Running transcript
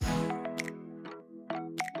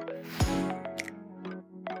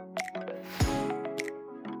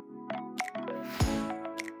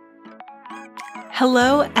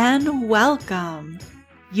Hello and welcome.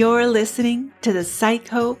 You're listening to the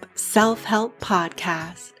PsycHope Self-Help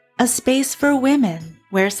Podcast, a space for women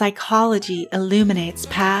where psychology illuminates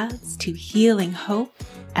paths to healing hope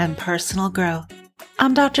and personal growth.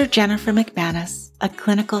 I'm Dr. Jennifer McManus, a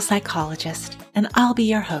clinical psychologist, and I'll be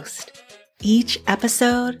your host. Each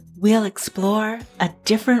episode, we'll explore a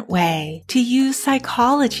different way to use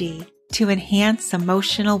psychology to enhance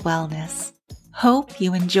emotional wellness. Hope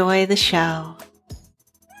you enjoy the show.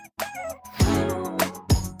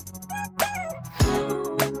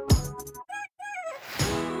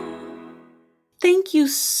 Thank you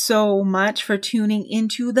so much for tuning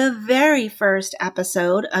into the very first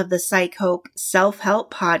episode of the PsycHope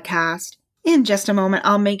Self-Help Podcast. In just a moment,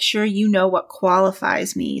 I'll make sure you know what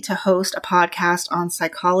qualifies me to host a podcast on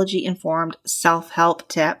psychology-informed self-help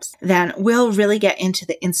tips. Then we'll really get into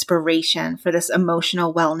the inspiration for this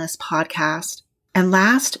emotional wellness podcast. And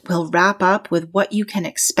last, we'll wrap up with what you can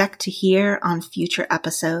expect to hear on future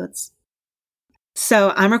episodes.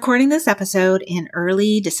 So I'm recording this episode in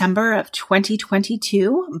early December of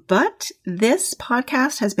 2022, but this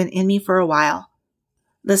podcast has been in me for a while.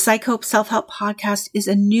 The PsycHope Self-Help Podcast is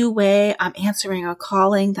a new way I'm answering a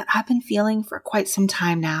calling that I've been feeling for quite some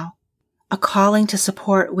time now. A calling to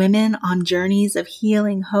support women on journeys of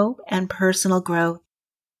healing, hope, and personal growth.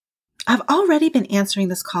 I've already been answering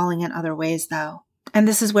this calling in other ways though, and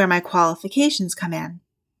this is where my qualifications come in.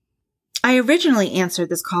 I originally answered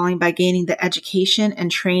this calling by gaining the education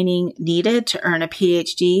and training needed to earn a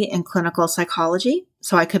PhD in clinical psychology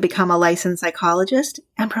so I could become a licensed psychologist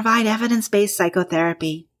and provide evidence-based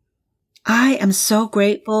psychotherapy. I am so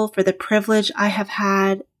grateful for the privilege I have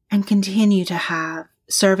had and continue to have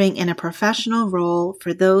serving in a professional role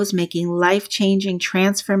for those making life-changing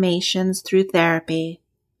transformations through therapy.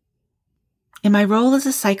 In my role as a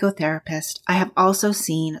psychotherapist, I have also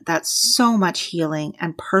seen that so much healing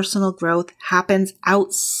and personal growth happens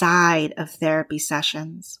outside of therapy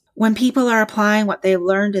sessions, when people are applying what they've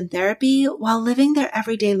learned in therapy while living their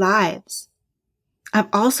everyday lives. I've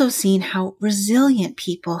also seen how resilient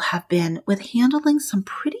people have been with handling some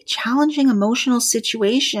pretty challenging emotional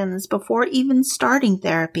situations before even starting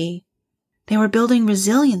therapy. They were building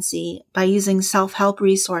resiliency by using self-help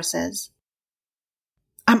resources.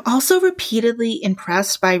 I'm also repeatedly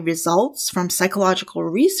impressed by results from psychological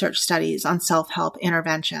research studies on self-help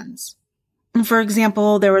interventions. For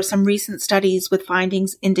example, there were some recent studies with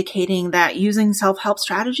findings indicating that using self-help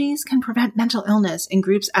strategies can prevent mental illness in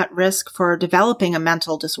groups at risk for developing a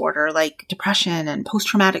mental disorder like depression and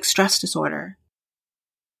post-traumatic stress disorder.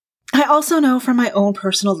 I also know from my own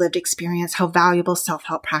personal lived experience how valuable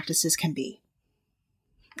self-help practices can be.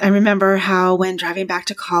 I remember how when driving back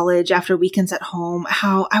to college after weekends at home,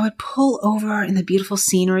 how I would pull over in the beautiful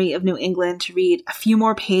scenery of New England to read a few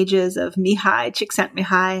more pages of Mihai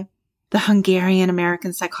Csikszentmihalyi, the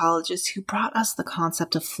Hungarian-American psychologist who brought us the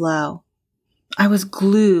concept of flow. I was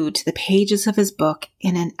glued to the pages of his book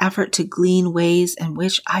in an effort to glean ways in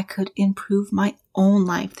which I could improve my own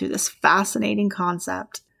life through this fascinating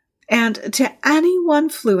concept. And to anyone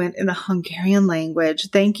fluent in the Hungarian language,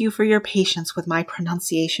 thank you for your patience with my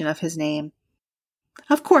pronunciation of his name.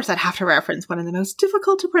 Of course, I'd have to reference one of the most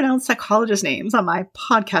difficult to pronounce psychologist names on my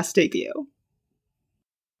podcast debut.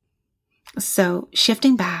 So,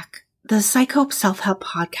 shifting back, the PsycHope Self-Help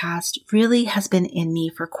Podcast really has been in me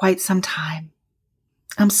for quite some time.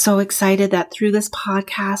 I'm so excited that through this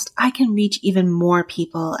podcast, I can reach even more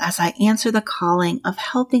people as I answer the calling of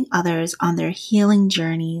helping others on their healing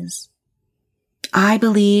journeys. I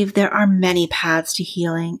believe there are many paths to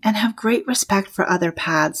healing and have great respect for other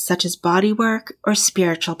paths such as bodywork or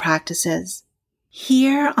spiritual practices.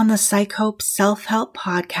 Here on the PsycHope Self-Help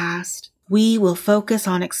Podcast, we will focus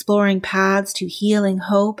on exploring paths to healing,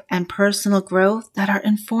 hope, and personal growth that are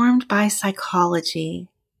informed by psychology.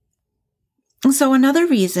 So another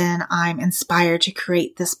reason I'm inspired to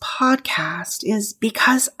create this podcast is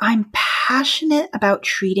because I'm passionate about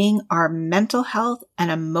treating our mental health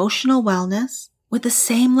and emotional wellness with the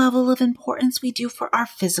same level of importance we do for our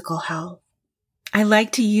physical health. I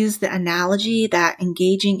like to use the analogy that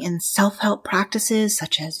engaging in self-help practices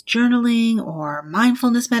such as journaling or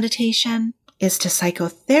mindfulness meditation is to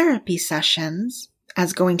psychotherapy sessions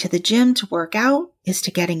as going to the gym to work out is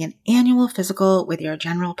to getting an annual physical with your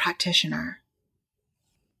general practitioner.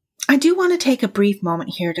 I do want to take a brief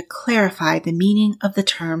moment here to clarify the meaning of the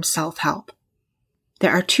term self-help.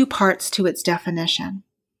 There are two parts to its definition.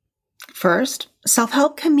 First,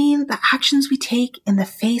 self-help can mean the actions we take in the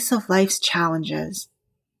face of life's challenges.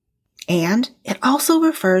 And it also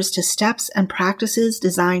refers to steps and practices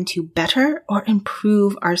designed to better or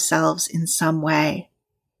improve ourselves in some way.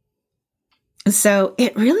 So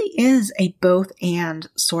it really is a both and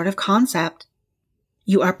sort of concept.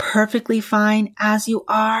 You are perfectly fine as you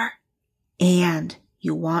are, and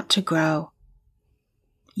you want to grow.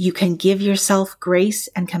 You can give yourself grace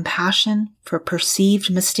and compassion for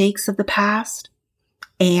perceived mistakes of the past,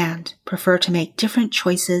 and prefer to make different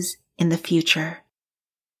choices in the future.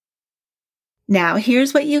 Now,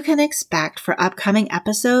 here's what you can expect for upcoming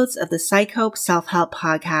episodes of the PsycHope Self-Help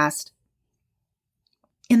Podcast.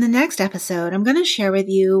 In the next episode, I'm going to share with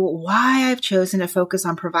you why I've chosen to focus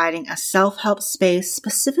on providing a self-help space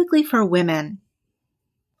specifically for women.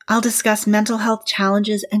 I'll discuss mental health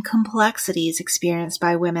challenges and complexities experienced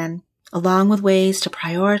by women, along with ways to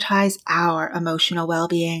prioritize our emotional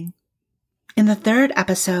well-being. In the third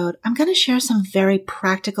episode, I'm going to share some very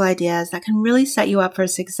practical ideas that can really set you up for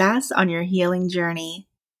success on your healing journey.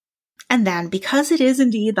 And then, because it is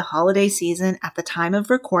indeed the holiday season at the time of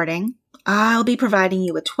recording, I'll be providing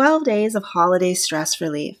you with 12 days of holiday stress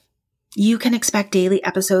relief. You can expect daily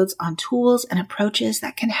episodes on tools and approaches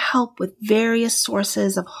that can help with various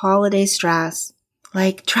sources of holiday stress,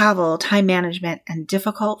 like travel, time management, and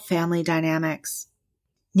difficult family dynamics.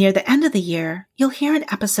 Near the end of the year, you'll hear an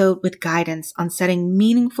episode with guidance on setting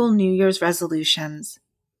meaningful New Year's resolutions.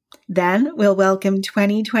 Then we'll welcome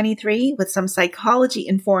 2023 with some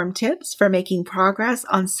psychology-informed tips for making progress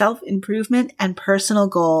on self-improvement and personal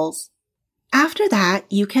goals. After that,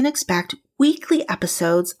 you can expect weekly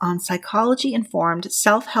episodes on psychology-informed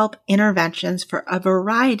self-help interventions for a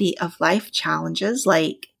variety of life challenges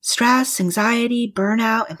like stress, anxiety,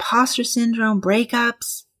 burnout, imposter syndrome,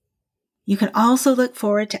 breakups. You can also look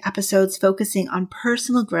forward to episodes focusing on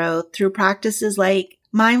personal growth through practices like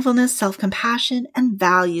mindfulness, self-compassion, and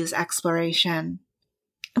values exploration.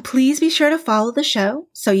 Please be sure to follow the show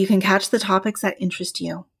so you can catch the topics that interest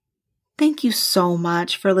you. Thank you so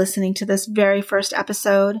much for listening to this very first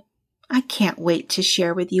episode. I can't wait to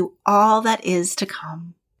share with you all that is to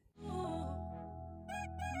come.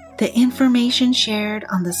 The information shared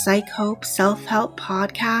on the PsycHope Self-Help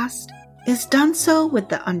Podcast is done so with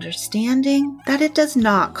the understanding that it does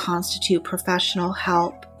not constitute professional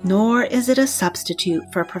help, nor is it a substitute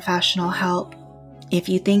for professional help. If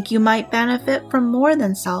you think you might benefit from more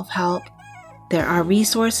than self-help, there are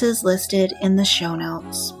resources listed in the show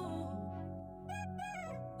notes.